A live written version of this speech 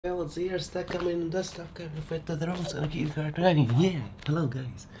Well, it's here, stuff coming, and stuff coming, fit the drums and keep it running. Yeah, hello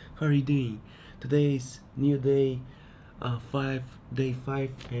guys, how are you doing? Today is new day, day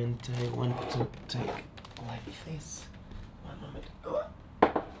 5, and I want to take like this. One moment.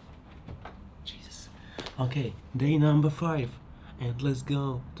 Oh, Jesus. Okay, day number 5, and let's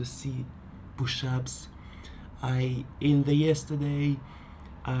go to see push-ups. In the yesterday,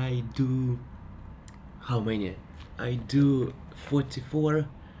 I do how many? I do 44,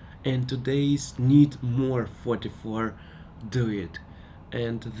 and today's need more 44 do it,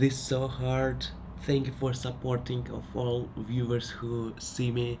 and this so hard. Thank you for supporting of all viewers who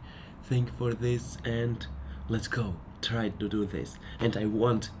see me. Thank you for this, and let's go try to do this. And I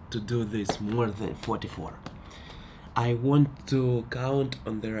want to do this more than 44. I want to count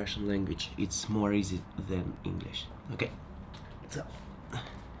on the Russian language. It's more easy than English. Okay, so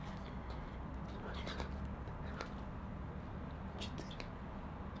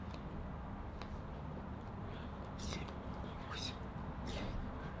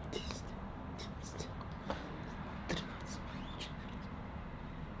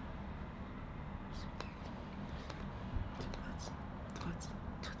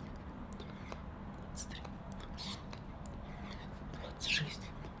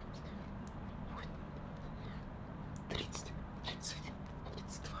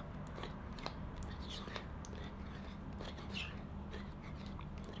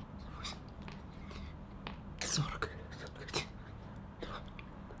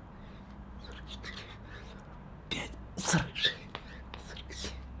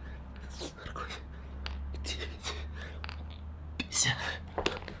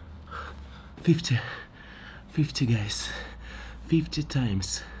Fifty guys, 50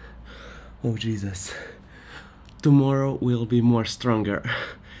 times. Oh Jesus, tomorrow will be more stronger,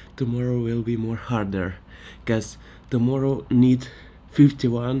 tomorrow will be more harder, cause tomorrow need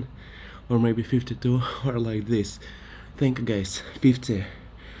 51 or maybe 52 or like this. Thank you guys, 50.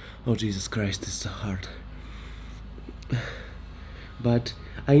 Oh Jesus Christ, it's so hard. But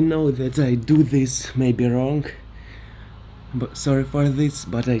I know that I do this maybe wrong, but sorry for this,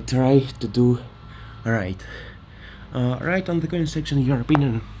 but I try to do right. Write on the comment section your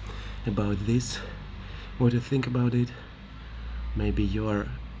opinion about this, what you think about it, maybe your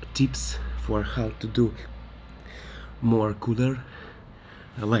tips for how to do more cooler,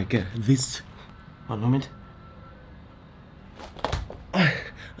 like this. One moment.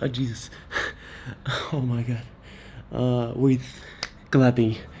 Oh Jesus. Oh my god. With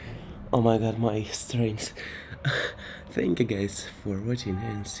clapping. Oh my god, my strings. Thank you guys for watching,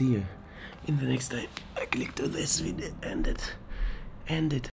 and see you in the next time. I click to this video, end it.